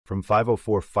From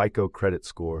 504 FICO Credit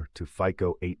Score to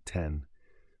FICO 810,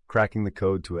 Cracking the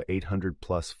Code to a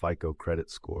 800-plus FICO Credit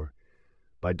Score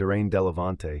by Daraine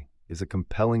Delevante is a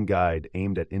compelling guide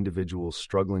aimed at individuals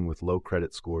struggling with low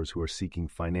credit scores who are seeking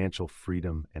financial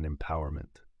freedom and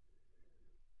empowerment.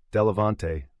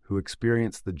 Delevante, who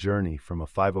experienced the journey from a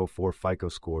 504 FICO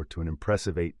score to an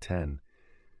impressive 810,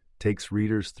 takes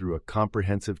readers through a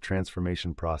comprehensive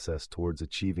transformation process towards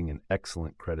achieving an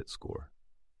excellent credit score.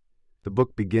 The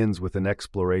book begins with an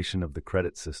exploration of the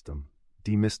credit system,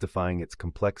 demystifying its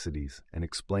complexities and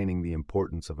explaining the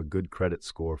importance of a good credit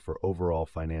score for overall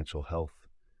financial health.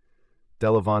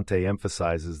 Delevante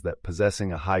emphasizes that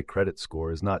possessing a high credit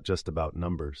score is not just about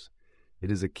numbers. It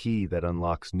is a key that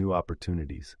unlocks new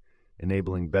opportunities,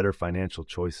 enabling better financial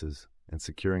choices and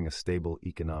securing a stable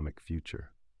economic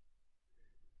future.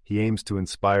 He aims to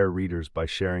inspire readers by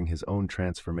sharing his own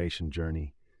transformation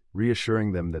journey,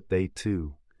 reassuring them that they,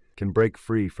 too, can break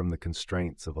free from the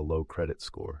constraints of a low credit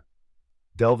score.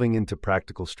 Delving into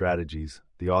practical strategies,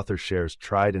 the author shares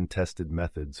tried and tested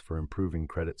methods for improving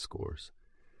credit scores.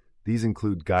 These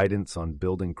include guidance on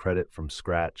building credit from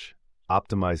scratch,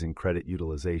 optimizing credit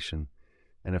utilization,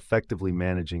 and effectively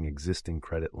managing existing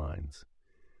credit lines.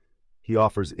 He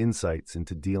offers insights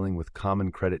into dealing with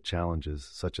common credit challenges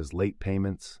such as late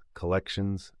payments,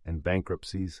 collections, and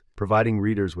bankruptcies, providing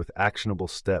readers with actionable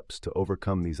steps to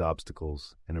overcome these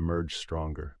obstacles and emerge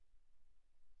stronger.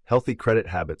 Healthy credit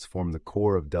habits form the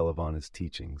core of Delevante's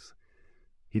teachings.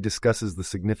 He discusses the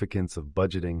significance of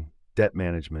budgeting, debt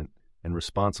management, and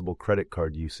responsible credit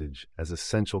card usage as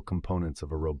essential components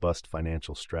of a robust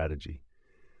financial strategy.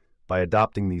 By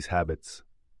adopting these habits,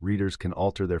 readers can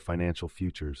alter their financial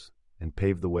futures and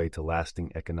pave the way to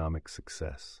lasting economic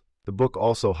success. The book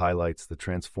also highlights the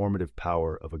transformative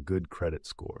power of a good credit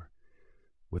score.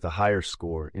 With a higher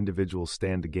score, individuals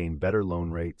stand to gain better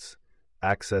loan rates,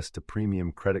 access to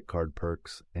premium credit card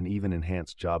perks, and even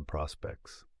enhanced job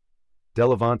prospects.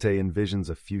 Delevante envisions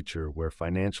a future where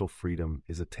financial freedom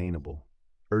is attainable,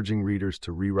 urging readers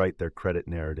to rewrite their credit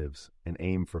narratives and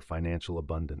aim for financial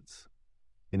abundance.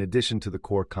 In addition to the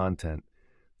core content,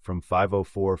 From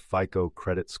 504 FICO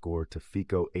Credit Score to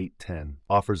FICO 810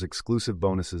 offers exclusive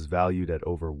bonuses valued at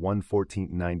over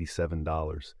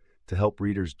 $114.97 to help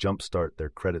readers jumpstart their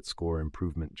credit score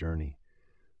improvement journey.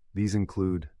 These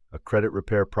include a credit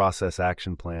repair process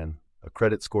action plan, a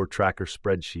credit score tracker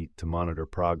spreadsheet to monitor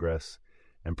progress,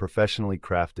 and professionally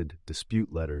crafted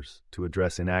dispute letters to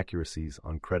address inaccuracies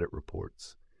on credit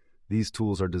reports. These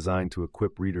tools are designed to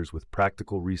equip readers with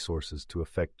practical resources to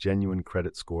effect genuine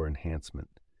credit score enhancement.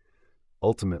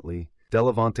 Ultimately,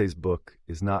 Delevante's book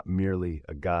is not merely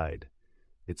a guide.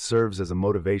 It serves as a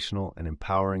motivational and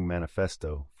empowering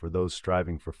manifesto for those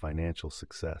striving for financial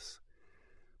success.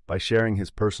 By sharing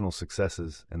his personal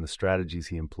successes and the strategies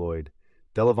he employed,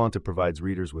 Delevante provides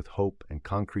readers with hope and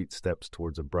concrete steps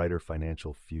towards a brighter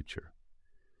financial future.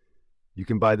 You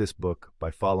can buy this book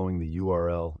by following the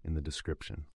URL in the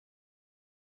description.